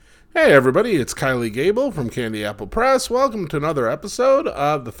Hey everybody, it's Kylie Gable from Candy Apple Press. Welcome to another episode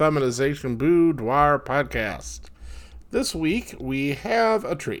of the Feminization Boudoir podcast. This week we have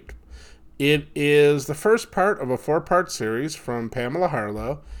a treat. It is the first part of a four-part series from Pamela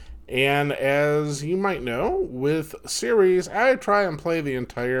Harlow, and as you might know, with series, I try and play the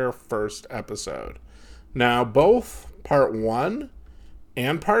entire first episode. Now, both part 1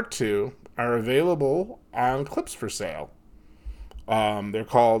 and part 2 are available on Clips for Sale. They're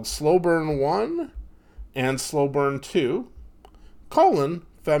called Slowburn 1 and Slowburn 2,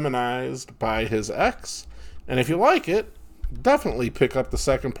 feminized by his ex. And if you like it, definitely pick up the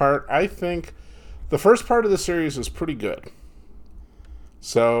second part. I think the first part of the series is pretty good.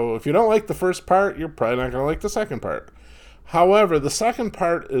 So if you don't like the first part, you're probably not going to like the second part. However, the second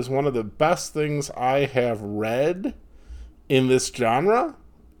part is one of the best things I have read in this genre.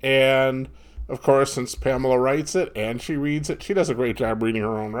 And of course, since Pamela writes it and she reads it, she does a great job reading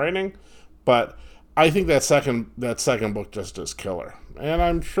her own writing. But I think that second book just is killer. And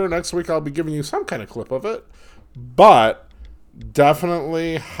I'm sure next week I'll be giving you some kind of clip of it. But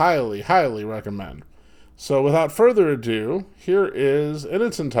definitely highly, highly recommend. So without further ado, here is, in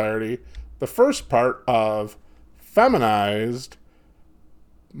its entirety, the first part of Feminized.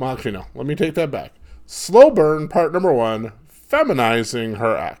 Well, actually, no. Let me take that back. Slow Burn, part number 1, Feminizing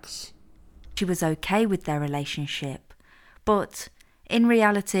Her Ex. She was okay with their relationship, but in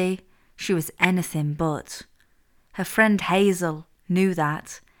reality, she was anything but. Her friend Hazel knew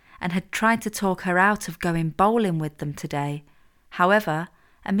that and had tried to talk her out of going bowling with them today. However,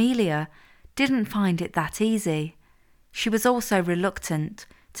 Amelia didn't find it that easy. She was also reluctant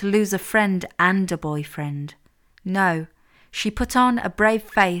to lose a friend and a boyfriend. No, she put on a brave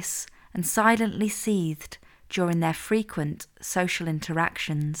face and silently seethed during their frequent social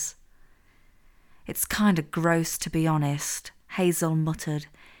interactions. "It's kind of gross, to be honest," Hazel muttered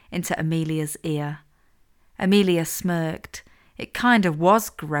into Amelia's ear. Amelia smirked. It kind of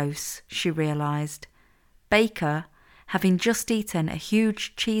was gross, she realised. Baker, having just eaten a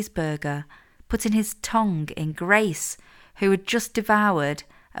huge cheeseburger, putting his tongue in Grace, who had just devoured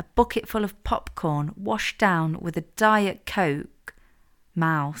a bucketful of popcorn washed down with a Diet Coke,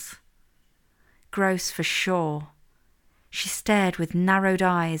 mouth. Gross for sure. She stared with narrowed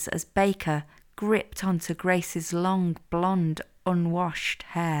eyes as Baker gripped onto Grace's long, blonde, unwashed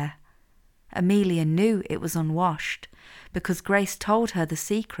hair. Amelia knew it was unwashed because Grace told her the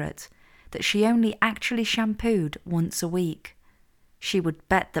secret, that she only actually shampooed once a week. She would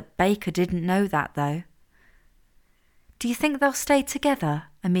bet that Baker didn't know that, though. "Do you think they'll stay together?"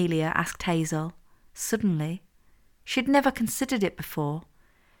 Amelia asked Hazel. Suddenly. She'd never considered it before.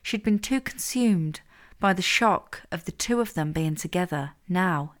 She'd been too consumed by the shock of the two of them being together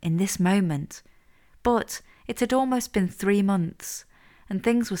now, in this moment. But it had almost been 3 months, and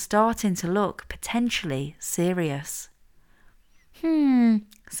things were starting to look potentially serious.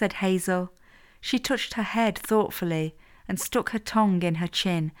 Said Hazel. She touched her head thoughtfully and stuck her tongue in her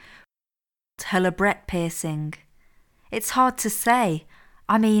chin, her labret piercing. "It's hard to say.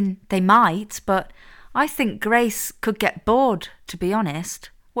 I mean, they might, but I think Grace could get bored, to be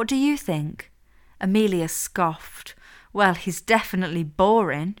honest. What do you think?" Amelia scoffed. "Well, he's definitely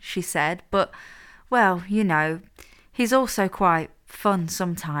boring," she said, "but, well, you know, he's also quite fun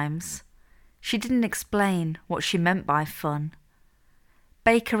sometimes." She didn't explain what she meant by fun.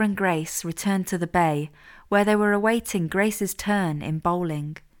 Baker and Grace returned to the bay, where they were awaiting Grace's turn in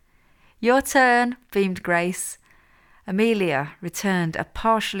bowling. "Your turn," beamed Grace. Amelia returned a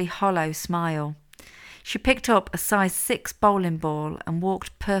partially hollow smile. She picked up a size 6 bowling ball and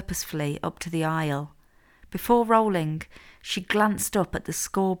walked purposefully up to the aisle. Before rolling, she glanced up at the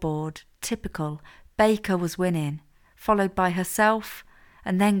scoreboard. Typical. Baker was winning, followed by herself,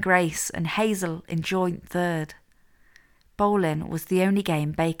 and then Grace and Hazel in joint third. Bowling was the only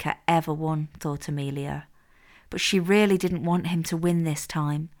game Baker ever won, thought Amelia. But she really didn't want him to win this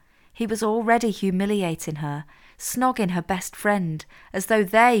time. He was already humiliating her, snogging her best friend, as though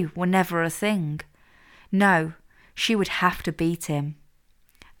they were never a thing. No, she would have to beat him.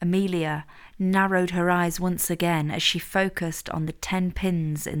 Amelia narrowed her eyes once again as she focused on the 10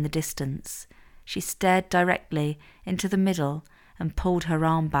 pins in the distance. She stared directly into the middle and pulled her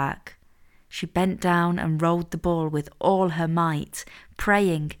arm back. She bent down and rolled the ball with all her might,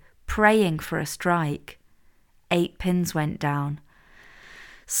 praying for a strike. 8 pins went down.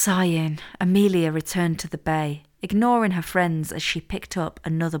 Sighing, Amelia returned to the bay, ignoring her friends as she picked up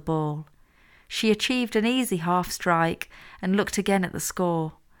another ball. She achieved an easy half strike and looked again at the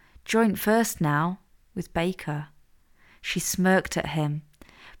score. Joint first now, with Baker. She smirked at him,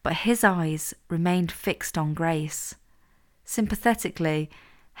 but his eyes remained fixed on Grace. Sympathetically,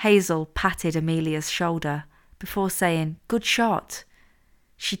 Hazel patted Amelia's shoulder before saying, "Good shot."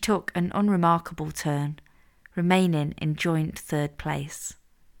 She took an unremarkable turn, remaining in joint third place.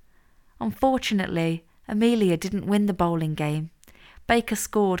 Unfortunately, Amelia didn't win the bowling game. Baker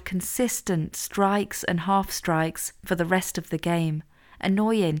scored consistent strikes and half strikes for the rest of the game,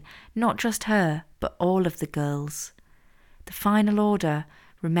 annoying not just her, but all of the girls. The final order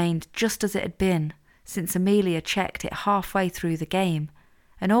remained just as it had been, since Amelia checked it halfway through the game,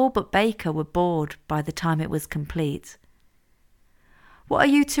 and all but Baker were bored by the time it was complete. "What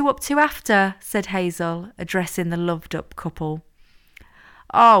are you two up to after?" said Hazel, addressing the loved-up couple.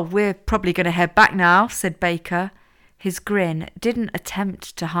 "Oh, we're probably going to head back now," said Baker. His grin didn't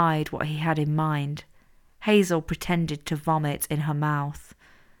attempt to hide what he had in mind. Hazel pretended to vomit in her mouth.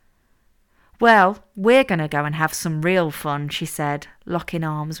 "Well, we're going to go and have some real fun," she said, locking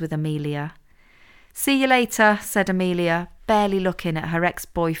arms with Amelia. "See you later," said Amelia, barely looking at her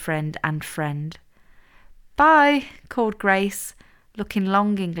ex-boyfriend and friend. "Bye," called Grace, looking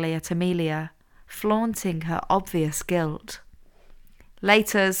longingly at Amelia, flaunting her obvious guilt.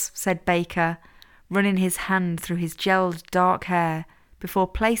 "Laters," said Baker, running his hand through his gelled dark hair before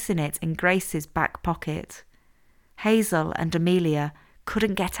placing it in Grace's back pocket. Hazel and Amelia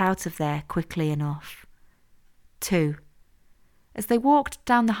couldn't get out of there quickly enough. 2. As they walked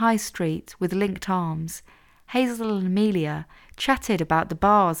down the high street with linked arms, Hazel and Amelia chatted about the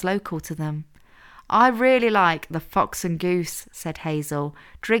bars local to them. "I really like the Fox and Goose," said Hazel.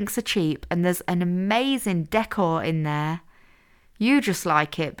 "Drinks are cheap and there's an amazing decor in there." "You just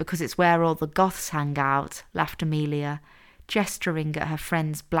like it because it's where all the goths hang out," laughed Amelia, gesturing at her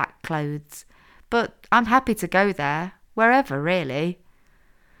friend's black clothes. "But I'm happy to go there, wherever really."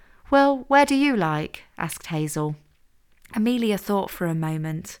 "Well, where do you like?" asked Hazel. Amelia thought for a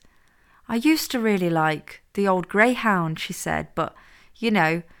moment. "I used to really like the old Greyhound," she said, "but,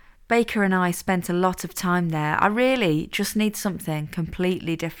 Baker and I spent a lot of time there. I really just need something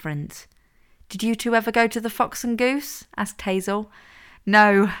completely different." "Did you two ever go to the Fox and Goose?" asked Hazel.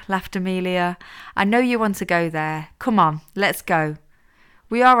 "No," laughed Amelia. "I know you want to go there. Come on, let's go.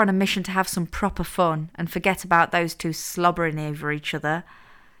 We are on a mission to have some proper fun and forget about those two slobbering over each other."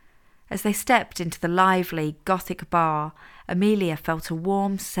 As they stepped into the lively, gothic bar, Amelia felt a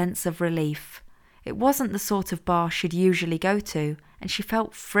warm sense of relief. It wasn't the sort of bar she'd usually go to, and she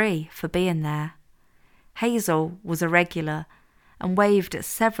felt free for being there. Hazel was a regular and waved at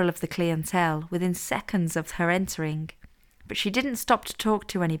several of the clientele within seconds of her entering, but she didn't stop to talk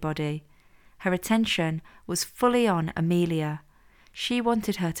to anybody. Her attention was fully on Amelia. She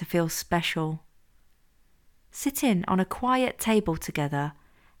wanted her to feel special. Sitting on a quiet table together,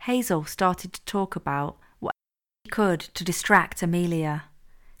 Hazel started to talk about what she could to distract Amelia.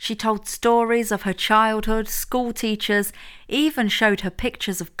 She told stories of her childhood, school teachers, even showed her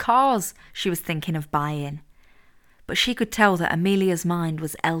pictures of cars she was thinking of buying. But she could tell that Amelia's mind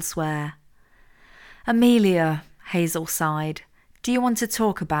was elsewhere. "Amelia," Hazel sighed, "do you want to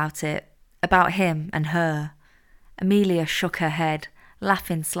talk about it? About him and her?" Amelia shook her head,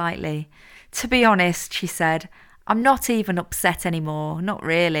 laughing slightly. "To be honest," she said, "I'm not even upset anymore, not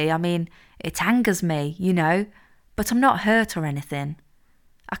really. I mean, it angers me, but I'm not hurt or anything."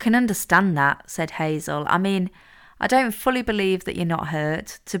 "I can understand that," said Hazel. "I mean, I don't fully believe that you're not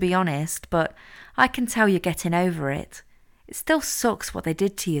hurt, to be honest, but I can tell you're getting over it. It still sucks what they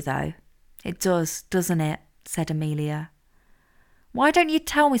did to you, though." "It does, doesn't it?" said Amelia. "Why don't you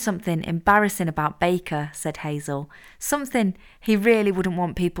tell me something embarrassing about Baker?" said Hazel. "Something he really wouldn't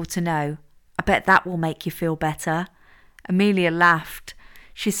want people to know. I bet that will make you feel better." Amelia laughed.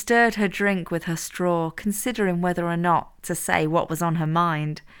 She stirred her drink with her straw, considering whether or not to say what was on her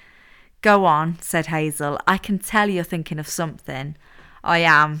mind. "Go on," said Hazel. "I can tell you're thinking of something." "I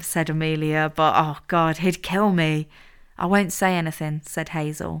am," said Amelia, "but oh God, he'd kill me." "I won't say anything," said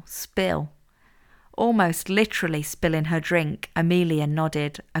Hazel. "Spill." Almost literally spilling her drink, Amelia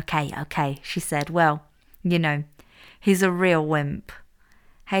nodded. Okay, she said. "Well, he's a real wimp."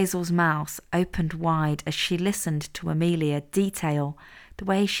 Hazel's mouth opened wide as she listened to Amelia detail the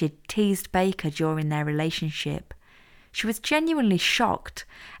way she'd teased Baker during their relationship. She was genuinely shocked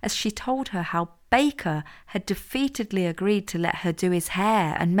as she told her how Baker had defeatedly agreed to let her do his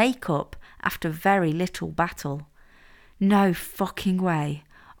hair and makeup after very little battle. "No fucking way.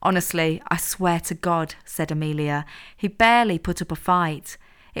 Honestly, I swear to God," said Amelia. "He barely put up a fight.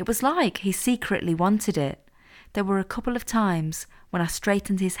 It was like he secretly wanted it. There were a couple of times when I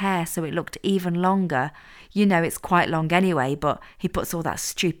straightened his hair so it looked even longer. It's quite long anyway, but he puts all that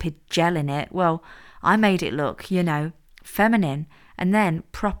stupid gel in it. Well, I made it look, feminine, and then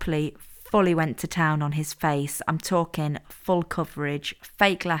properly fully went to town on his face. I'm talking full coverage,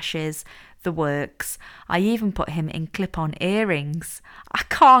 fake lashes, the works. I even put him in clip-on earrings. I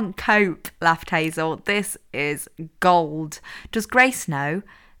can't cope, laughed Hazel. This is gold. Does Grace know?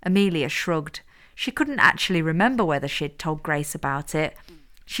 Amelia shrugged. She couldn't actually remember whether she'd told Grace about it.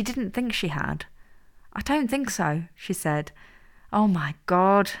 She didn't think she had. I don't think so, she said. Oh my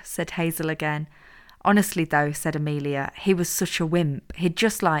God, said Hazel again. Honestly though, said Amelia, he was such a wimp. He'd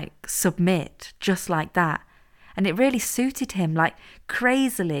just submit, just like that. And it really suited him,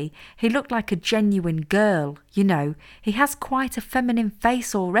 crazily. He looked like a genuine girl, you know. He has quite a feminine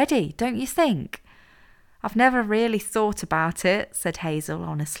face already, don't you think? I've never really thought about it, said Hazel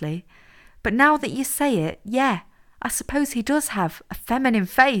honestly. But now that you say it, yeah, I suppose he does have a feminine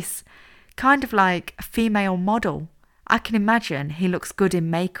face. Kind of like a female model. I can imagine he looks good in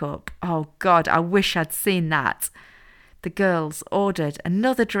makeup. Oh God, I wish I'd seen that. The girls ordered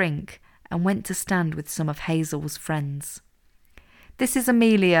another drink and went to stand with some of Hazel's friends. This is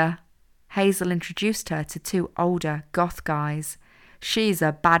Amelia. Hazel introduced her to two older goth guys. She's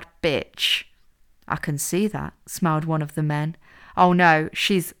a bad bitch. I can see that, smiled one of the men. Oh no,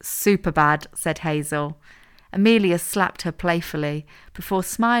 she's super bad, said Hazel. Amelia slapped her playfully before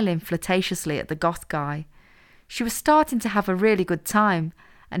smiling flirtatiously at the goth guy. She was starting to have a really good time,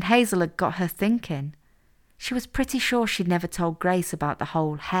 and Hazel had got her thinking. She was pretty sure she'd never told Grace about the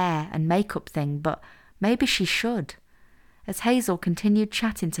whole hair and makeup thing, but maybe she should. As Hazel continued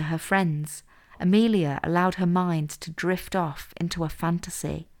chatting to her friends, Amelia allowed her mind to drift off into a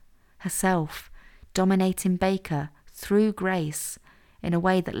fantasy, herself dominating Baker through Grace in a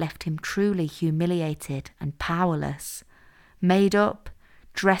way that left him truly humiliated and powerless, made up,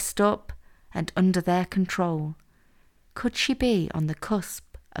 dressed up, and under their control. Could she be on the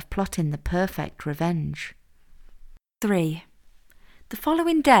cusp of plotting the perfect revenge? 3. The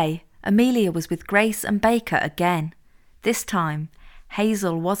following day, Amelia was with Grace and Baker again. This time,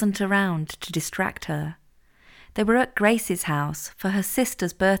 Hazel wasn't around to distract her. They were at Grace's house for her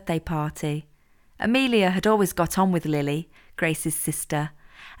sister's birthday party. Amelia had always got on with Lily, Grace's sister,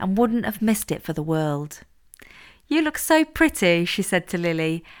 and wouldn't have missed it for the world. You look so pretty, she said to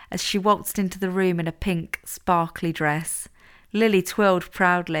Lily as she waltzed into the room in a pink, sparkly dress. Lily twirled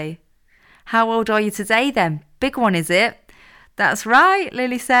proudly. How old are you today then? Big one, is it? That's right,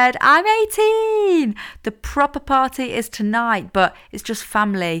 Lily said. I'm 18. The proper party is tonight, but it's just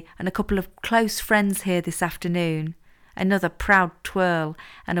family and a couple of close friends here this afternoon. Another proud twirl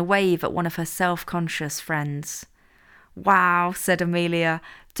and a wave at one of her self-conscious friends. Wow, said Amelia.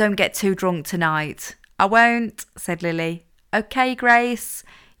 Don't get too drunk tonight. I won't, said Lily. Okay, Grace.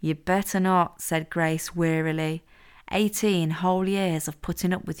 You better not, said Grace wearily. 18 whole years of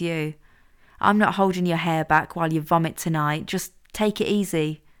putting up with you. I'm not holding your hair back while you vomit tonight. Just take it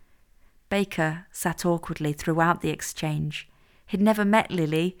easy. Baker sat awkwardly throughout the exchange. He'd never met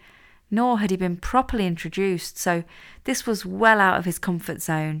Lily, nor had he been properly introduced, so this was well out of his comfort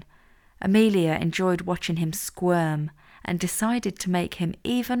zone. Amelia enjoyed watching him squirm and decided to make him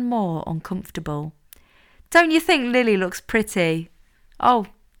even more uncomfortable. Don't you think Lily looks pretty? Oh,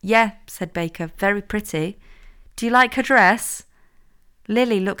 yeah, said Baker, very pretty. Do you like her dress?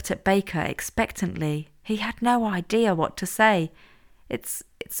 Lily looked at Baker expectantly. He had no idea what to say. It's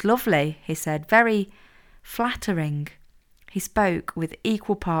lovely, he said, very flattering. He spoke with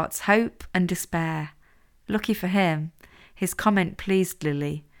equal parts hope and despair. Lucky for him, his comment pleased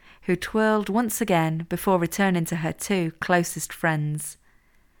Lily, who twirled once again before returning to her two closest friends.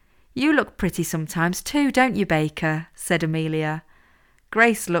 You look pretty sometimes too, don't you, Baker? Said Amelia.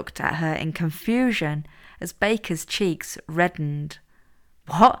 Grace looked at her in confusion as Baker's cheeks reddened.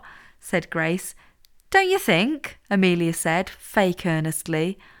 What? Said Grace. Don't you think? Amelia said, fake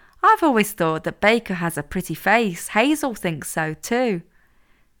earnestly. I've always thought that Baker has a pretty face. Hazel thinks so too.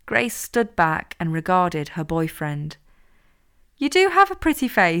 Grace stood back and regarded her boyfriend. You do have a pretty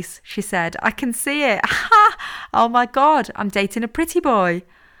face, she said. I can see it. Ha! Oh my God, I'm dating a pretty boy.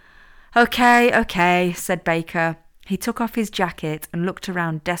 Okay, said Baker. He took off his jacket and looked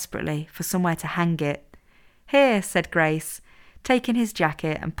around desperately for somewhere to hang it. Here, said Grace, taking his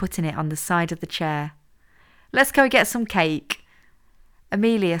jacket and putting it on the side of the chair. Let's go get some cake.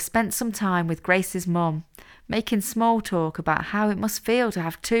 Amelia spent some time with Grace's mum, making small talk about how it must feel to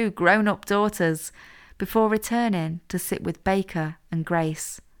have two grown-up daughters, before returning to sit with Baker and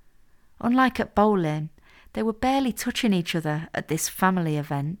Grace. Unlike at bowling, they were barely touching each other at this family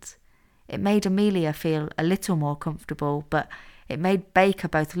event. It made Amelia feel a little more comfortable, but it made Baker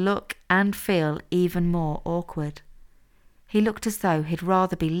both look and feel even more awkward. He looked as though he'd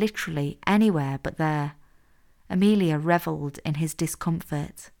rather be literally anywhere but there. Amelia revelled in his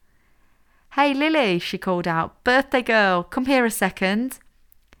discomfort. "Hey, Lily," she called out. "Birthday girl, come here a second."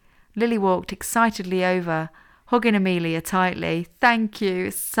 Lily walked excitedly over, hugging Amelia tightly. "Thank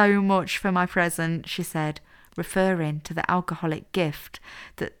you so much for my present," she said, referring to the alcoholic gift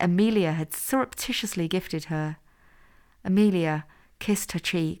that Amelia had surreptitiously gifted her. Amelia kissed her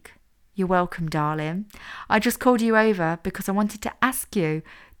cheek. "You're welcome, darling. I just called you over because I wanted to ask you,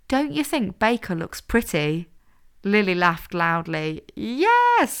 don't you think Baker looks pretty?" Lily laughed loudly.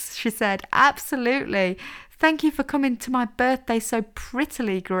 "Yes," she said, "absolutely. Thank you for coming to my birthday so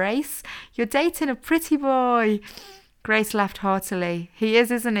prettily, Grace. You're dating a pretty boy." Grace laughed heartily. "He is,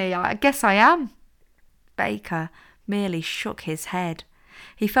 isn't he? I guess I am." Baker merely shook his head.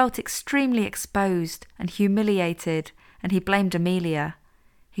 He felt extremely exposed and humiliated, and he blamed Amelia.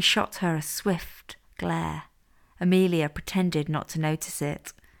 He shot her a swift glare. Amelia pretended not to notice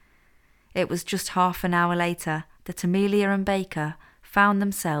it. It was just half an hour later that Amelia and Baker found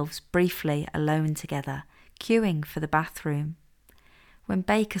themselves briefly alone together, queuing for the bathroom. When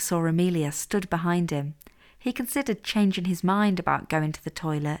Baker saw Amelia stood behind him, he considered changing his mind about going to the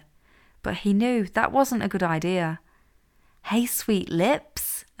toilet, but he knew that wasn't a good idea. "Hey, sweet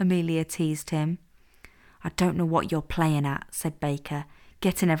lips," Amelia teased him. "I don't know what you're playing at," said Baker,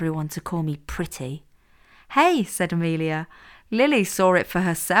 getting everyone to call me pretty. "Hey," said Amelia, "Lily saw it for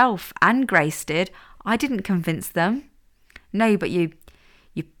herself, and Grace did. I didn't convince them." "No, but you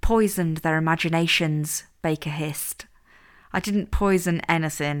poisoned their imaginations," Baker hissed. "I didn't poison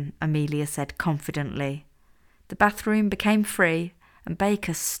anything," Amelia said confidently. The bathroom became free, and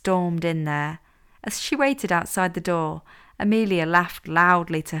Baker stormed in there. As she waited outside the door, Amelia laughed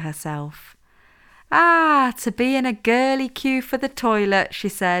loudly to herself. "Ah, to be in a girly queue for the toilet," she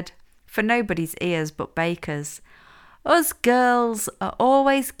said, for nobody's ears but Baker's. "Us girls are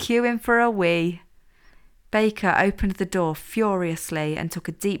always queuing for a wee." Baker opened the door furiously and took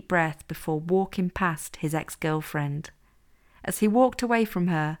a deep breath before walking past his ex-girlfriend. As he walked away from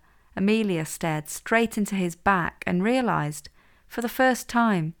her, Amelia stared straight into his back and realised, for the first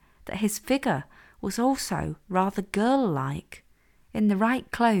time, that his figure was also rather girl-like. In the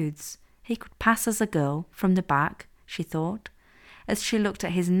right clothes, he could pass as a girl from the back, she thought, as she looked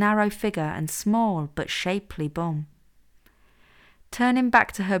at his narrow figure and small but shapely bum. Turning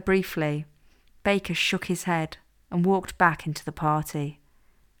back to her briefly, Baker shook his head and walked back into the party.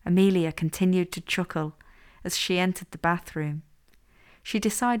 Amelia continued to chuckle as she entered the bathroom. She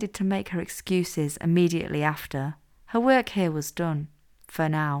decided to make her excuses immediately after. Her work here was done, for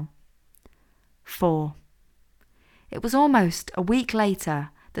now. 4. It was almost a week later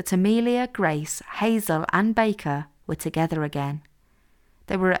that Amelia, Grace, Hazel and Baker were together again.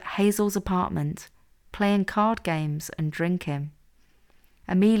 They were at Hazel's apartment, playing card games and drinking.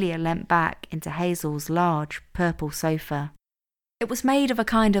 Amelia leant back into Hazel's large purple sofa. It was made of a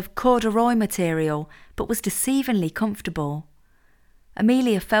kind of corduroy material, but was deceivingly comfortable.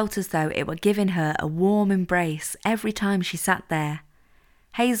 Amelia felt as though it were giving her a warm embrace every time she sat there.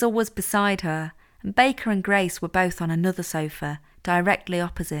 Hazel was beside her, and Baker and Grace were both on another sofa, directly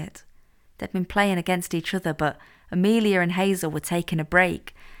opposite. They'd been playing against each other, but Amelia and Hazel were taking a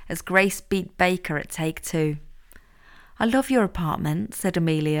break as Grace beat Baker at take 2. "I love your apartment," said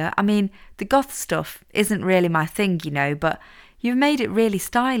Amelia. "I mean, the goth stuff isn't really my thing, you know, but you've made it really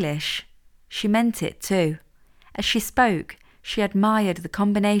stylish." She meant it too. As she spoke, she admired the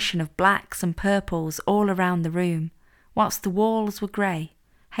combination of blacks and purples all around the room. Whilst the walls were grey,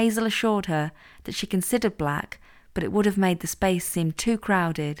 Hazel assured her that she considered black, but it would have made the space seem too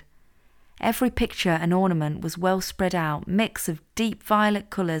crowded. Every picture and ornament was well spread out, mix of deep violet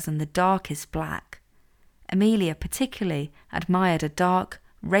colours and the darkest black. Amelia particularly admired a dark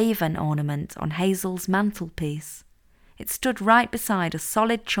raven ornament on Hazel's mantelpiece. It stood right beside a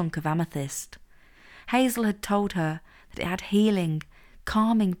solid chunk of amethyst. Hazel had told her that it had healing,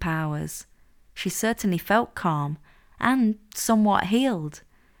 calming powers. She certainly felt calm and somewhat healed.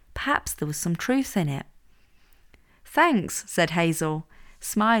 Perhaps there was some truth in it. "Thanks," said Hazel,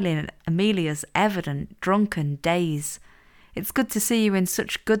 smiling at Amelia's evident drunken daze. "It's good to see you in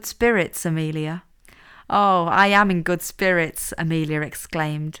such good spirits, Amelia." "Oh, I am in good spirits," Amelia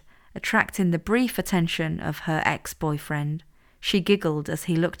exclaimed, attracting the brief attention of her ex-boyfriend. She giggled as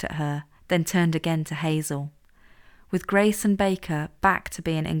he looked at her, then turned again to Hazel. With Grace and Baker back to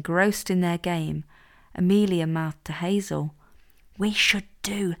being engrossed in their game, Amelia mouthed to Hazel, "We should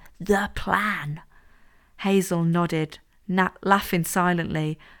do the plan." Hazel nodded, laughing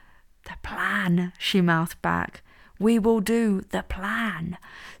silently. "The plan," she mouthed back. "We will do the plan."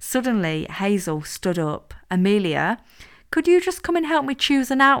 Suddenly, Hazel stood up. "Amelia, could you just come and help me choose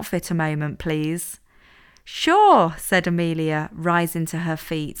an outfit a moment, please?" Sure, said Amelia, rising to her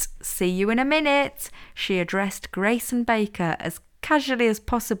feet. See you in a minute. She addressed Grace and Baker as casually as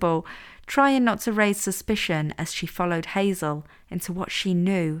possible, trying not to raise suspicion as she followed Hazel into what she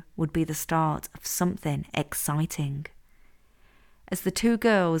knew would be the start of something exciting. As the two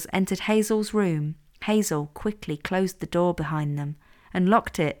girls entered Hazel's room, Hazel quickly closed the door behind them and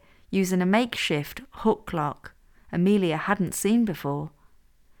locked it using a makeshift hook lock Amelia hadn't seen before.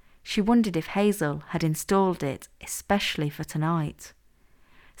 She wondered if Hazel had installed it especially for tonight.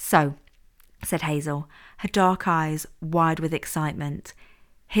 So, said Hazel, her dark eyes wide with excitement,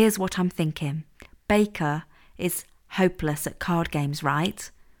 here's what I'm thinking. Baker is hopeless at card games, right?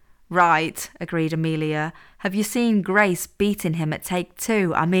 Right, agreed Amelia. Have you seen Grace beating him at take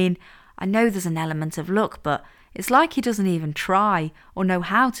two? I mean, I know there's an element of luck, but it's like he doesn't even try or know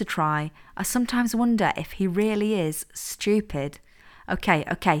how to try. I sometimes wonder if he really is stupid.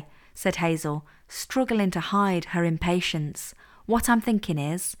 Okay, said Hazel, struggling to hide her impatience. What I'm thinking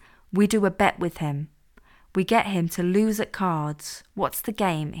is, we do a bet with him. We get him to lose at cards. What's the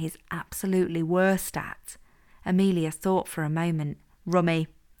game he's absolutely worst at? Amelia thought for a moment. Rummy,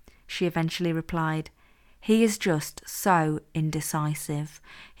 she eventually replied. He is just so indecisive.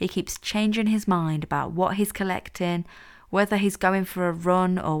 He keeps changing his mind about what he's collecting, whether he's going for a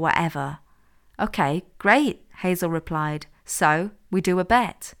run or whatever. Okay, great, Hazel replied. So, we do a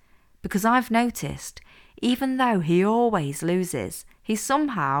bet. Because I've noticed, even though he always loses, he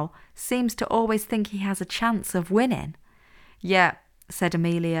somehow seems to always think he has a chance of winning. Yeah, said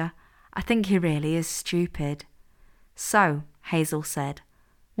Amelia, I think he really is stupid. So, Hazel said,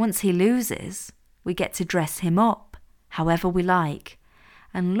 once he loses, we get to dress him up, however we like.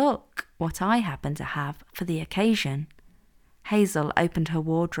 And look what I happen to have for the occasion. Hazel opened her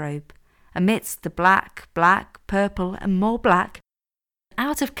wardrobe. Amidst the black, purple and more black,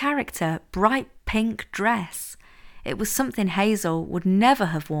 out of character, bright pink dress. It was something Hazel would never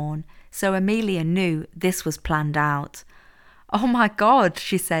have worn, so Amelia knew this was planned out. Oh my God,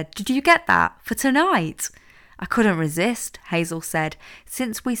 she said, did you get that for tonight? I couldn't resist, Hazel said.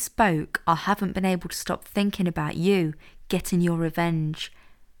 Since we spoke, I haven't been able to stop thinking about you getting your revenge.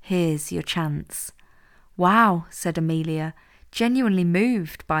 Here's your chance. Wow, said Amelia, genuinely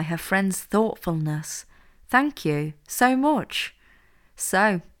moved by her friend's thoughtfulness. Thank you so much.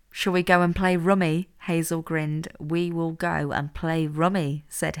 So, shall we go and play rummy? Hazel grinned. We will go and play rummy,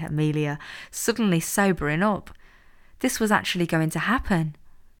 said Amelia, suddenly sobering up. This was actually going to happen.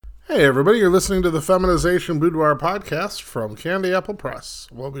 Hey everybody, you're listening to the Feminization Boudoir podcast from Candy Apple Press.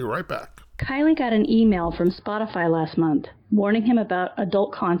 We'll be right back. Kylie got an email from Spotify last month warning him about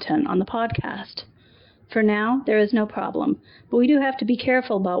adult content on the podcast. For now, there is no problem, but we do have to be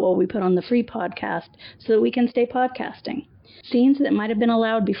careful about what we put on the free podcast so that we can stay podcasting. Scenes that might have been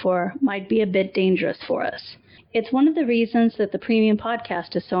allowed before might be a bit dangerous for us. It's one of the reasons that the premium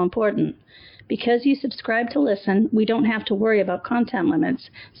podcast is so important. Because you subscribe to listen, we don't have to worry about content limits,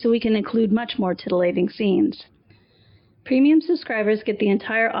 so we can include much more titillating scenes. Premium subscribers get the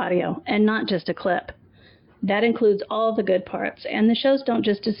entire audio, and not just a clip. That includes all the good parts, and the shows don't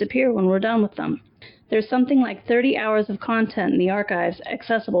just disappear when we're done with them. There's something like 30 hours of content in the archives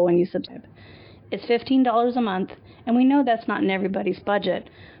accessible when you subscribe. It's $15 a month, and we know that's not in everybody's budget,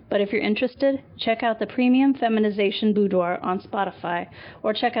 but if you're interested, check out the Premium Feminization Boudoir on Spotify,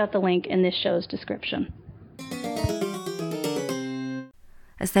 or check out the link in this show's description.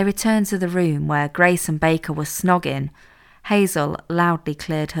 As they returned to the room where Grace and Baker were snogging, Hazel loudly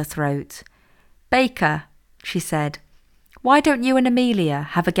cleared her throat. Baker, she said, why don't you and Amelia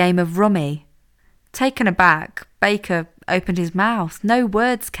have a game of rummy? Taken aback, Baker opened his mouth. No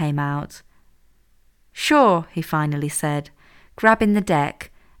words came out. Sure, he finally said, grabbing the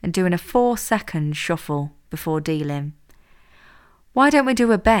deck and doing a 4-second shuffle before dealing. Why don't we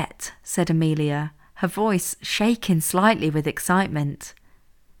do a bet? Said Amelia, her voice shaking slightly with excitement.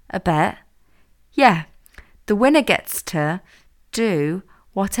 A bet? Yeah, the winner gets to do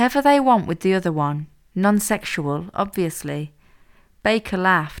whatever they want with the other one. Non-sexual, obviously. Baker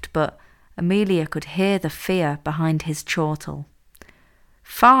laughed, but Amelia could hear the fear behind his chortle.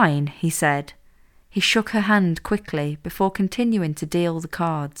 Fine, he said. He shook her hand quickly before continuing to deal the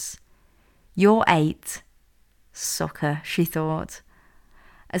cards. You're 8. Sucker, she thought.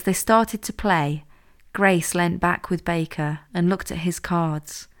 As they started to play, Grace leant back with Baker and looked at his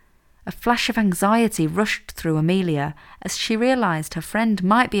cards. A flash of anxiety rushed through Amelia as she realised her friend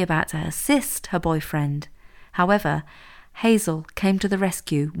might be about to assist her boyfriend. However, Hazel came to the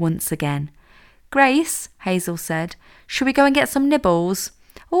rescue once again. Grace, Hazel said, shall we go and get some nibbles?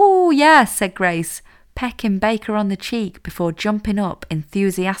 Oh, yeah, said Grace, pecking Baker on the cheek before jumping up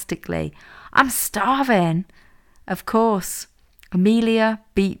enthusiastically. I'm starving. Of course, Amelia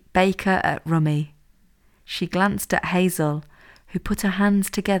beat Baker at rummy. She glanced at Hazel, who put her hands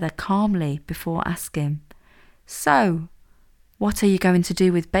together calmly before asking, "So, what are you going to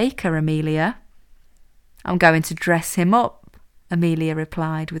do with Baker, Amelia?" "I'm going to dress him up," Amelia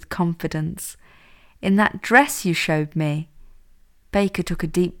replied with confidence. "In that dress you showed me." Baker took a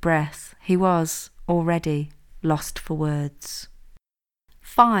deep breath. He was, already, lost for words.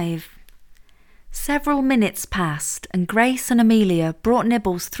 5. Several minutes passed, and Grace and Amelia brought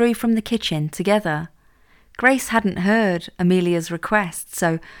nibbles through from the kitchen together. Grace hadn't heard Amelia's request,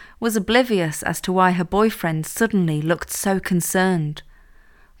 so was oblivious as to why her boyfriend suddenly looked so concerned.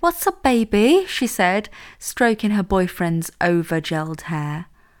 "What's up, baby?" she said, stroking her boyfriend's over-gelled hair.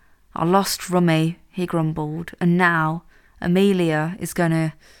 "I lost rummy," he grumbled, "and now Amelia is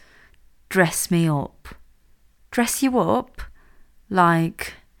gonna dress me up." "Dress you up?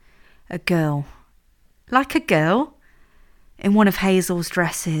 Like a girl." "Like a girl?" "In one of Hazel's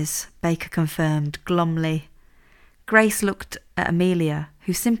dresses," Baker confirmed glumly. Grace looked at Amelia,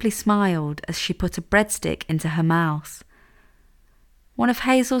 who simply smiled as she put a breadstick into her mouth. "One of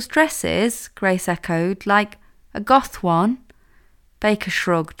Hazel's dresses?" Grace echoed. "Like a goth one?" Baker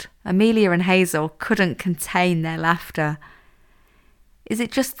shrugged. Amelia and Hazel couldn't contain their laughter. "Is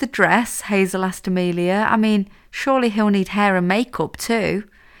it just the dress?" Hazel asked Amelia. "I mean, surely he'll need hair and makeup too."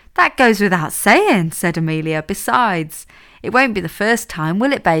 "That goes without saying," said Amelia. "Besides, it won't be the first time,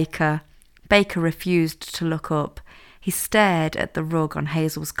 will it, Baker?" Baker refused to look up. He stared at the rug on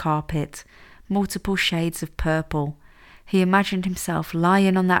Hazel's carpet, multiple shades of purple. He imagined himself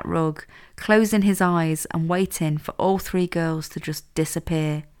lying on that rug, closing his eyes and waiting for all three girls to just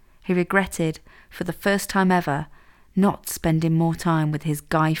disappear. He regretted, for the first time ever, not spending more time with his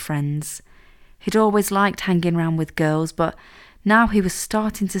guy friends. He'd always liked hanging around with girls, but now he was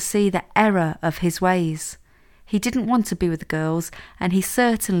starting to see the error of his ways. He didn't want to be with girls, and he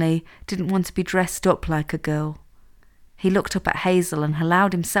certainly didn't want to be dressed up like a girl. He looked up at Hazel and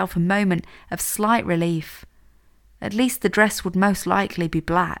allowed himself a moment of slight relief. At least the dress would most likely be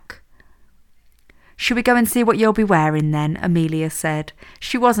black. "Should we go and see what you'll be wearing then?" Amelia said.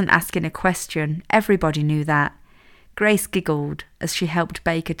 She wasn't asking a question. Everybody knew that. Grace giggled as she helped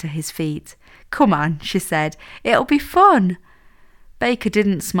Baker to his feet. "Come on," she said. "It'll be fun." Baker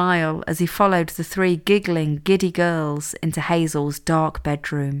didn't smile as he followed the three giggling, giddy girls into Hazel's dark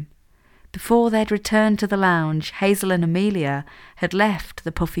bedroom. Before they'd returned to the lounge, Hazel and Amelia had left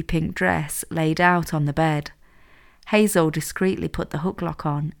the puffy pink dress laid out on the bed. Hazel discreetly put the hook lock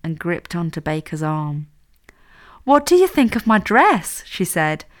on and gripped onto Baker's arm. "What do you think of my dress?" she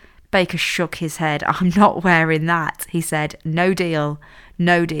said. Baker shook his head. "I'm not wearing that," he said. "No deal.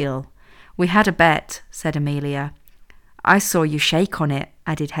 No deal." "We had a bet," said Amelia. "I saw you shake on it,"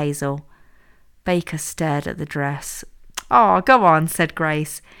 added Hazel. Baker stared at the dress. "Oh, go on," said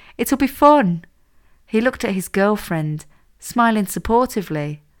Grace. "It'll be fun." He looked at his girlfriend, smiling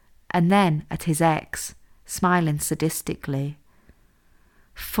supportively, and then at his ex, smiling sadistically.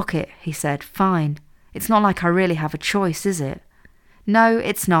 "Fuck it," he said. "Fine. It's not like I really have a choice, is it?" "No,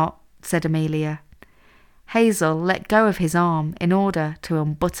 it's not," said Amelia. Hazel let go of his arm in order to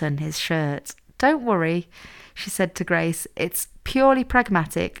unbutton his shirt. "Don't worry," she said to Grace. "It's purely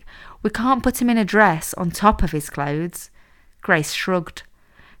pragmatic. We can't put him in a dress on top of his clothes." Grace shrugged.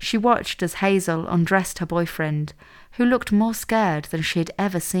 She watched as Hazel undressed her boyfriend, who looked more scared than she had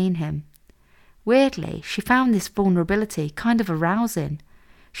ever seen him. Weirdly, she found this vulnerability kind of arousing.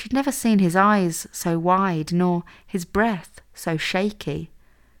 She'd never seen his eyes so wide, nor his breath so shaky.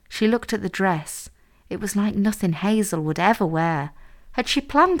 She looked at the dress. It was like nothing Hazel would ever wear. Had she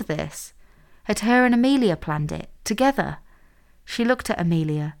planned this? Had her and Amelia planned it, together? She looked at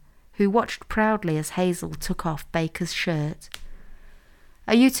Amelia, who watched proudly as Hazel took off Baker's shirt.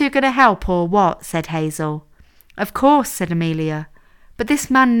 "Are you two going to help or what?" said Hazel. "Of course," said Amelia. "But this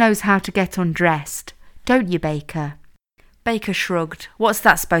man knows how to get undressed. Don't you, Baker?" Baker shrugged. "What's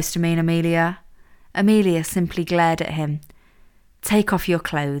that supposed to mean, Amelia?" Amelia simply glared at him. "Take off your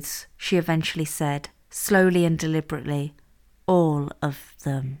clothes," she eventually said, slowly and deliberately. "All of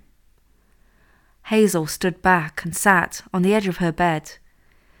them." Hazel stood back and sat on the edge of her bed.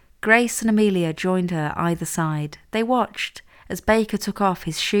 Grace and Amelia joined her either side. They watched as Baker took off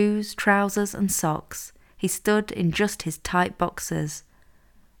his shoes, trousers and socks. He stood in just his tight boxers.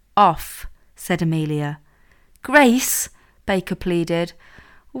 "Off," said Amelia. "Grace," Baker pleaded.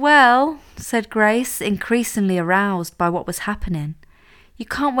 "Well," said Grace, increasingly aroused by what was happening. "You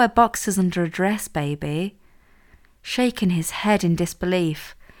can't wear boxers under a dress, baby." Shaking his head in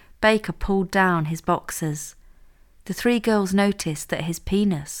disbelief, Baker pulled down his boxers. The three girls noticed that his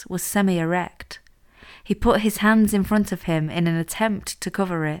penis was semi-erect. He put his hands in front of him in an attempt to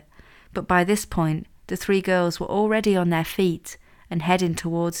cover it, but by this point, the three girls were already on their feet and heading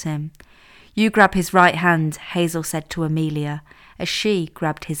towards him. "You grab his right hand," Hazel said to Amelia, as she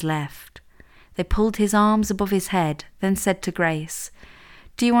grabbed his left. They pulled his arms above his head, then said to Grace,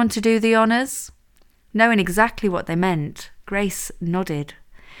 "Do you want to do the honours?" Knowing exactly what they meant, Grace nodded.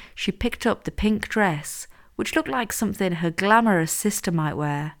 She picked up the pink dress, which looked like something her glamorous sister might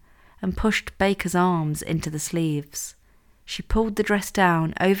wear, and pushed Baker's arms into the sleeves. She pulled the dress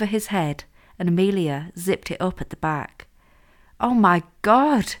down over his head, and Amelia zipped it up at the back. "Oh my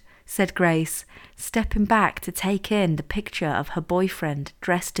God," said Grace, stepping back to take in the picture of her boyfriend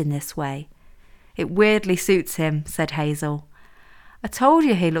dressed in this way. "It weirdly suits him," said Hazel. "I told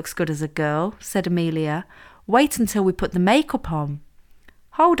you he looks good as a girl," said Amelia. "Wait until we put the makeup on."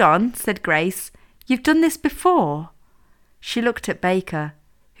 "Hold on," said Grace. "You've done this before?" She looked at Baker,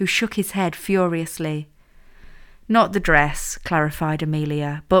 who shook his head furiously. "Not the dress," clarified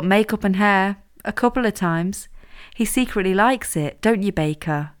Amelia, "but makeup and hair. A couple of times. He secretly likes it, don't you,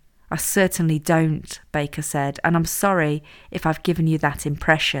 Baker?" "I certainly don't," Baker said, "and I'm sorry if I've given you that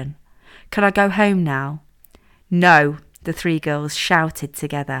impression. Can I go home now?" "No," the three girls shouted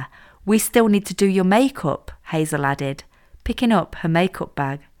together. "We still need to do your makeup," Hazel added, picking up her makeup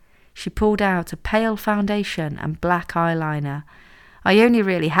bag. She pulled out a pale foundation and black eyeliner. "I only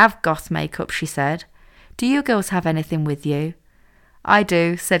really have goth makeup," she said. "Do you girls have anything with you?" "I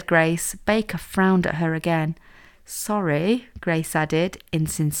do," said Grace. Baker frowned at her again. "Sorry," Grace added,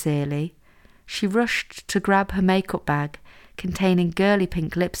 insincerely. She rushed to grab her makeup bag, containing girly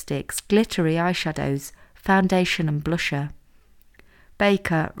pink lipsticks, glittery eyeshadows, foundation and blusher.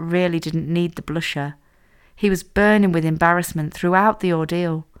 Baker really didn't need the blusher. He was burning with embarrassment throughout the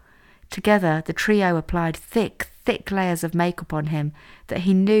ordeal. Together, the trio applied thick layers of makeup on him that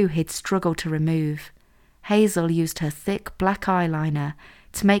he knew he'd struggle to remove. Hazel used her thick black eyeliner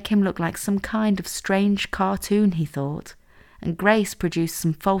to make him look like some kind of strange cartoon, he thought, and Grace produced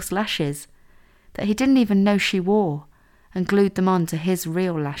some false lashes that he didn't even know she wore and glued them on to his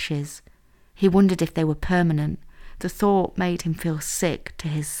real lashes. He wondered if they were permanent. The thought made him feel sick to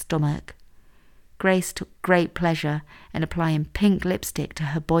his stomach. Grace took great pleasure in applying pink lipstick to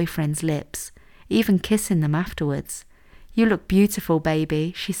her boyfriend's lips, even kissing them afterwards. "You look beautiful,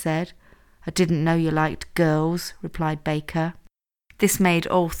 baby," she said. "I didn't know you liked girls," replied Baker. This made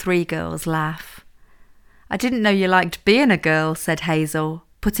all three girls laugh. "I didn't know you liked being a girl," said Hazel,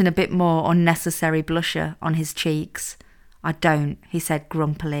 putting a bit more unnecessary blusher on his cheeks. "I don't," he said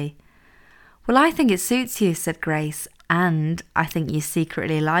grumpily. "Well, I think it suits you," said Grace, "and I think you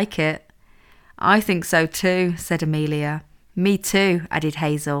secretly like it." "I think so too," said Amelia. "Me too," added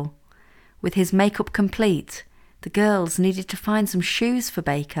Hazel. With his makeup complete, the girls needed to find some shoes for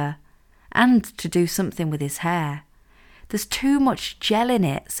Baker and to do something with his hair. "There's too much gel in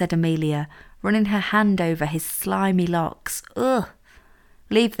it," said Amelia, running her hand over his slimy locks. "Ugh."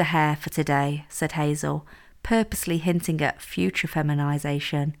 "Leave the hair for today," said Hazel, purposely hinting at future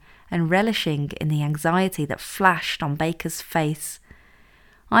feminization and relishing in the anxiety that flashed on Baker's face.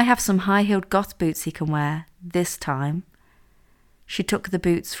 "I have some high-heeled goth boots he can wear, this time." She took the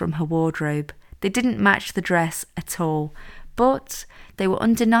boots from her wardrobe. They didn't match the dress at all, but they were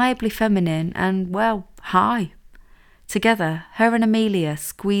undeniably feminine and, well, high. Together, her and Amelia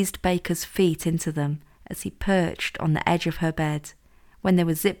squeezed Baker's feet into them as he perched on the edge of her bed. When they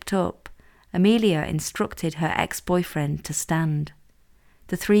were zipped up, Amelia instructed her ex-boyfriend to stand.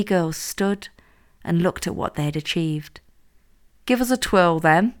 The three girls stood and looked at what they had achieved. "Give us a twirl,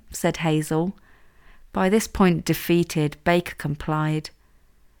 then," said Hazel. By this point defeated, Baker complied.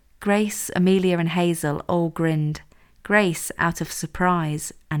 Grace, Amelia and Hazel all grinned, Grace out of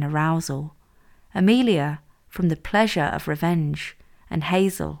surprise and arousal, Amelia from the pleasure of revenge, and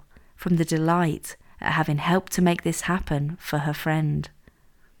Hazel from the delight at having helped to make this happen for her friend.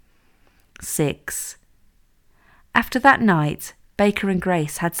 6. After that night, Baker and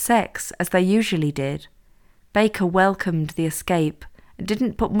Grace had sex as they usually did. Baker welcomed the escape and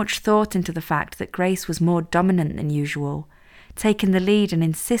didn't put much thought into the fact that Grace was more dominant than usual, taking the lead and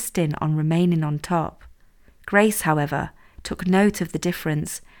insisting on remaining on top. Grace, however, took note of the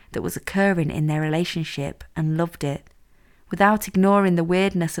difference that was occurring in their relationship and loved it. Without ignoring the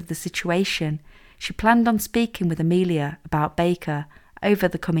weirdness of the situation, she planned on speaking with Amelia about Baker over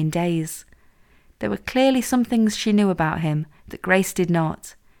the coming days. There were clearly some things she knew about him that Grace did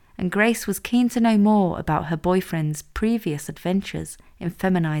not, and Grace was keen to know more about her boyfriend's previous adventures in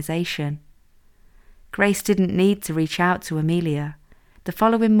feminization. Grace didn't need to reach out to Amelia. The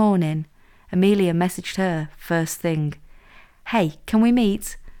following morning, Amelia messaged her first thing. "Hey, can we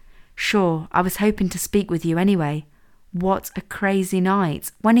meet?" "Sure, I was hoping to speak with you anyway." "What a crazy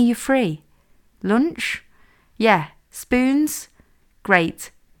night. When are you free?" "Lunch?" "Yeah. Spoons?"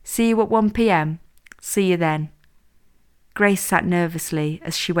 "Great. See you at 1 p.m. See you then." Grace sat nervously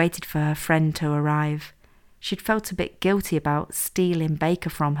as she waited for her friend to arrive. She'd felt a bit guilty about stealing Baker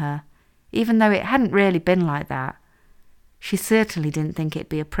from her, even though it hadn't really been like that. She certainly didn't think it'd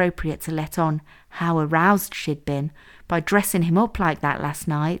be appropriate to let on how aroused she'd been by dressing him up like that last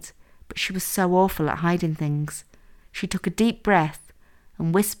night, but she was so awful at hiding things. She took a deep breath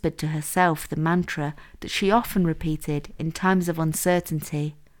and whispered to herself the mantra that she often repeated in times of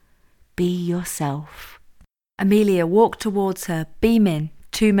uncertainty: "Be yourself." Amelia walked towards her, beaming,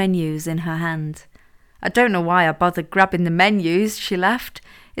 2 menus in her hand. "I don't know why I bothered grabbing the menus," she laughed.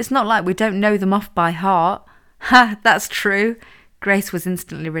 "It's not like we don't know them off by heart." "Ha, that's true." Grace was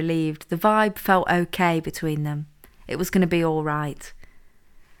instantly relieved. The vibe felt okay between them. It was going to be all right.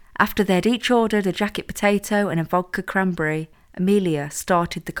 After they'd each ordered a jacket potato and a vodka cranberry, Amelia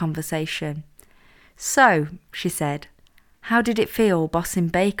started the conversation. "So," she said, "how did it feel bossing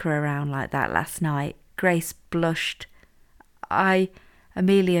Baker around like that last night?" Grace blushed.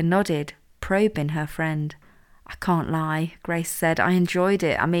 Amelia nodded, probing her friend. "I can't lie," Grace said. "I enjoyed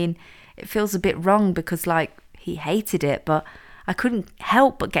it. I mean, it feels a bit wrong because, he hated it, but I couldn't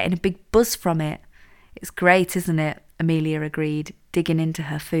help but getting a big buzz from it." "It's great, isn't it?" Amelia agreed, digging into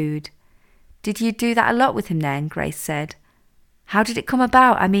her food. "Did you do that a lot with him then?" Grace said. "How did it come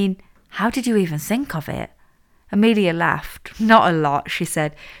about? I mean, how did you even think of it?" Amelia laughed. "Not a lot," she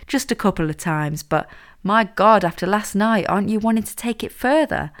said. "Just a couple of times, but my God, after last night, aren't you wanting to take it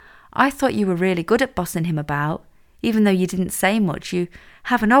further? I thought you were really good at bossing him about. Even though you didn't say much, you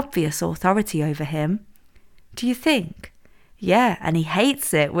have an obvious authority over him." "Do you think?" "Yeah, and he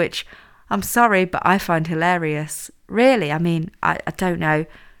hates it, which, I'm sorry, but I find hilarious. Really, I mean, I don't know.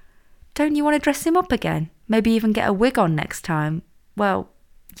 Don't you want to dress him up again? Maybe even get a wig on next time?" "Well,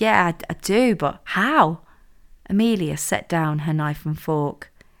 yeah, I do, but how?" Amelia set down her knife and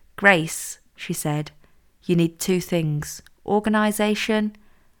fork. "Grace," she said, "you need 2 things, organisation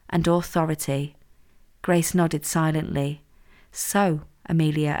and authority." Grace nodded silently. "So,"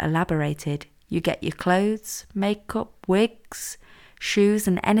 Amelia elaborated, "you get your clothes, makeup, wigs, shoes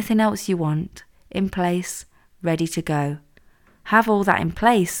and anything else you want in place, ready to go. Have all that in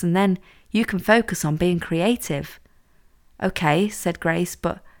place and then you can focus on being creative." "Okay," said Grace,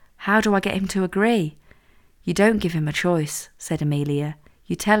 "but how do I get him to agree?" "You don't give him a choice," said Amelia.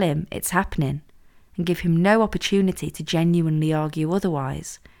 "You tell him it's happening and give him no opportunity to genuinely argue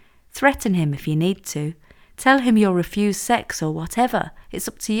otherwise. Threaten him if you need to. Tell him you'll refuse sex or whatever. It's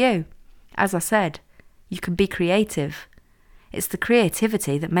up to you. As I said, you can be creative. It's the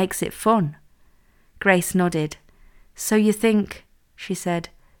creativity that makes it fun." Grace nodded. "So you think," she said,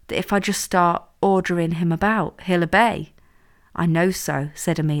 "that if I just start ordering him about, he'll obey?" "I know so,"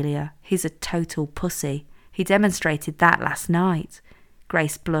 said Amelia. "He's a total pussy. He demonstrated that last night."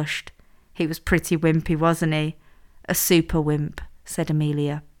 Grace blushed. "He was pretty wimpy, wasn't he?" "A super wimp," said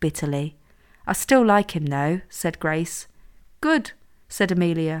Amelia bitterly. "I still like him though," said Grace. "Good," said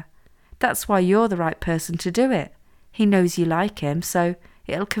Amelia. "That's why you're the right person to do it. He knows you like him, so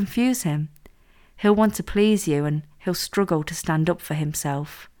it'll confuse him. He'll want to please you and he'll struggle to stand up for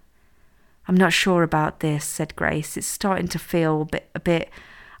himself." "I'm not sure about this," said Grace. "It's starting to feel a bit,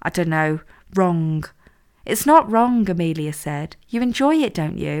 I don't know, wrong." "It's not wrong," Amelia said. "You enjoy it,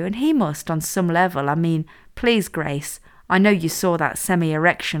 don't you? And he must on some level. I mean, please, Grace, I know you saw that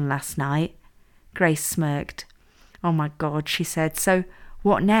semi-erection last night." Grace smirked. "Oh my God," she said. "So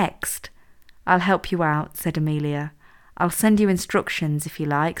what next?" "I'll help you out," said Amelia. "I'll send you instructions if you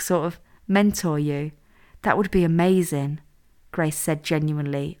like, sort of mentor you." "That would be amazing," Grace said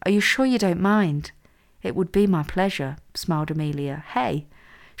genuinely. "Are you sure you don't mind?" "It would be my pleasure," smiled Amelia. "Hey,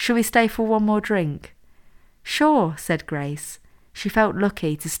 shall we stay for one more drink?" "Sure," said Grace. She felt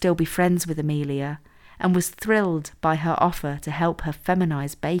lucky to still be friends with Amelia and was thrilled by her offer to help her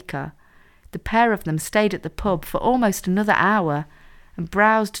feminize Baker. The pair of them stayed at the pub for almost another hour and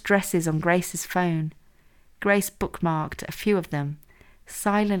browsed dresses on Grace's phone. Grace bookmarked a few of them,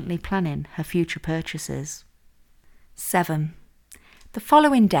 silently planning her future purchases. 7. The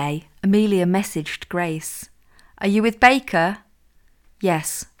following day, Amelia messaged Grace. "Are you with Baker?"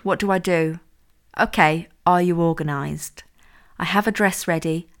 "Yes. What do I do?" "Okay, are you organised?" "I have a dress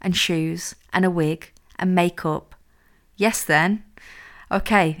ready, and shoes, and a wig, and makeup." "Yes then."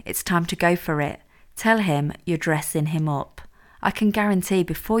 "Okay, it's time to go for it. Tell him you're dressing him up. I can guarantee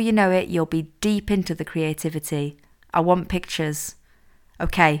before you know it, you'll be deep into the creativity. I want pictures."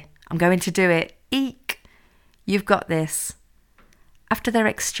 "Okay, I'm going to do it. Eek! You've got this. After their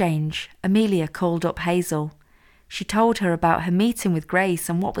exchange, Amelia called up Hazel. She told her about her meeting with Grace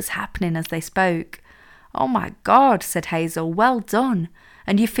and what was happening as they spoke. Oh my God, said Hazel, well done.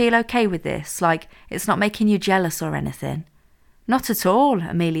 And you feel okay with this? Like, it's not making you jealous or anything? Not at all,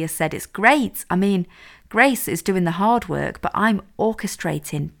 Amelia said. It's great. I mean, Grace is doing the hard work, but I'm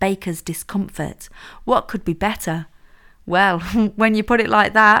orchestrating Baker's discomfort. What could be better? Well, when you put it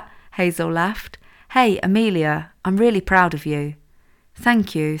like that, Hazel laughed. Hey, Amelia, I'm really proud of you.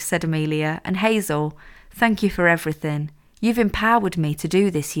 Thank you, said Amelia, and Hazel, thank you for everything. You've empowered me to do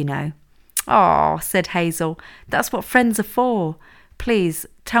this, you know. Oh, said Hazel, that's what friends are for. Please,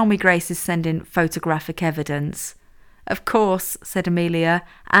 tell me Grace is sending photographic evidence. Of course, said Amelia,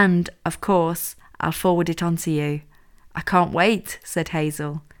 and, of course, I'll forward it on to you. I can't wait, said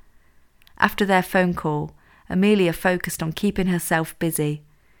Hazel. After their phone call, Amelia focused on keeping herself busy.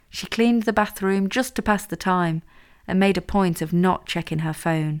 She cleaned the bathroom just to pass the time and made a point of not checking her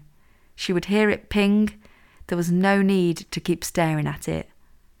phone. She would hear it ping. There was no need to keep staring at it.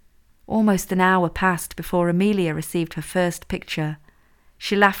 Almost an hour passed before Amelia received her first picture.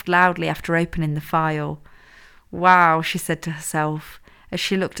 She laughed loudly after opening the file. Wow, she said to herself, as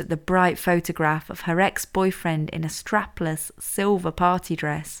she looked at the bright photograph of her ex-boyfriend in a strapless silver party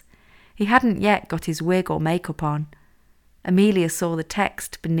dress. He hadn't yet got his wig or makeup on. Amelia saw the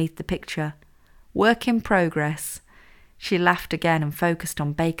text beneath the picture. Work in progress. She laughed again and focused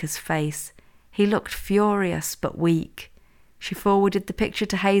on Baker's face. He looked furious but weak. She forwarded the picture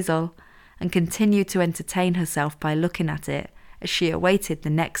to Hazel and continued to entertain herself by looking at it as she awaited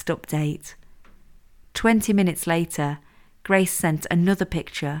the next update. 20 minutes later, Grace sent another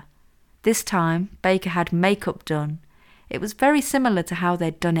picture. This time, Baker had makeup done. It was very similar to how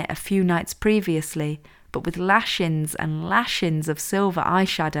they'd done it a few nights previously, but with lashings and lashings of silver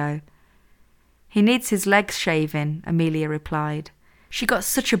eyeshadow. He needs his legs shaving, Amelia replied. She got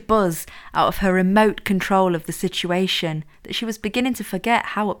such a buzz out of her remote control of the situation that she was beginning to forget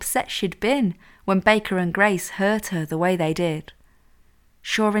how upset she'd been when Baker and Grace hurt her the way they did.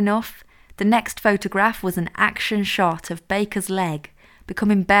 Sure enough, the next photograph was an action shot of Baker's leg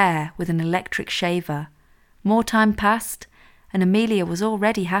becoming bare with an electric shaver. More time passed, and Amelia was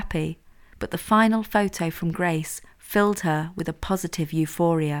already happy, but the final photo from Grace filled her with a positive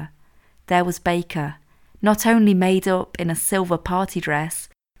euphoria. There was Baker, not only made up in a silver party dress,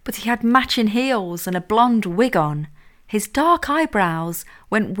 but he had matching heels and a blonde wig on. His dark eyebrows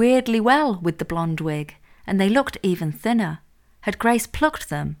went weirdly well with the blonde wig, and they looked even thinner. Had Grace plucked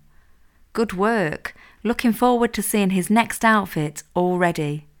them? Good work. Looking forward to seeing his next outfit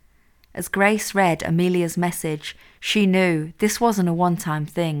already. As Grace read Amelia's message, she knew this wasn't a one-time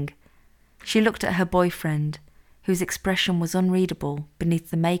thing. She looked at her boyfriend, whose expression was unreadable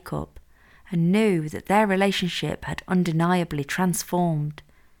beneath the makeup, and knew that their relationship had undeniably transformed.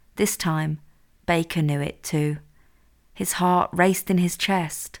 This time, Baker knew it too. His heart raced in his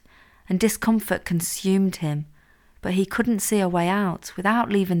chest, and discomfort consumed him, but he couldn't see a way out without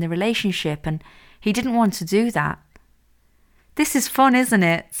leaving the relationship, and he didn't want to do that. "This is fun, isn't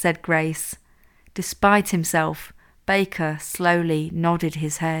it?" said Grace. Despite himself, Baker slowly nodded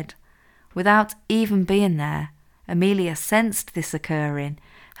his head. Without even being there, Amelia sensed this occurring.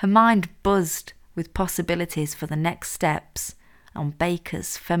 Her mind buzzed with possibilities for the next steps on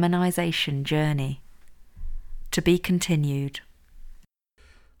Baker's feminization journey. To be continued.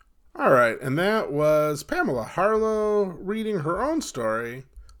 All right, and that was Pamela Harlow reading her own story,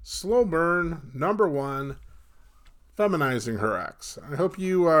 Slowburn, *1, Feminizing Her Ex. I hope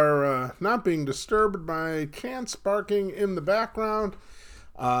you are not being disturbed by chance barking in the background.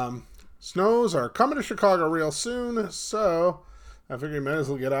 Snows are coming to Chicago real soon, so I figure you might as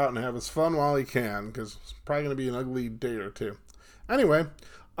well get out and have as fun while you can, because it's probably going to be an ugly day or two. Anyway,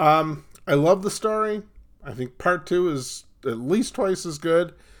 I love the story. I think part 2 is at least twice as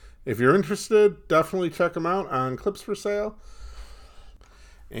good. If you're interested, definitely check them out on Clips for Sale.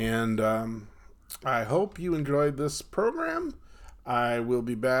 And I hope you enjoyed this program. I will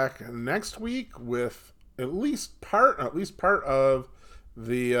be back next week with at least part of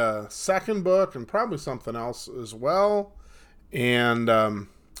the second book and probably something else as well. And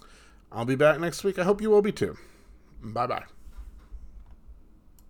I'll be back next week. I hope you will be too. Bye-bye.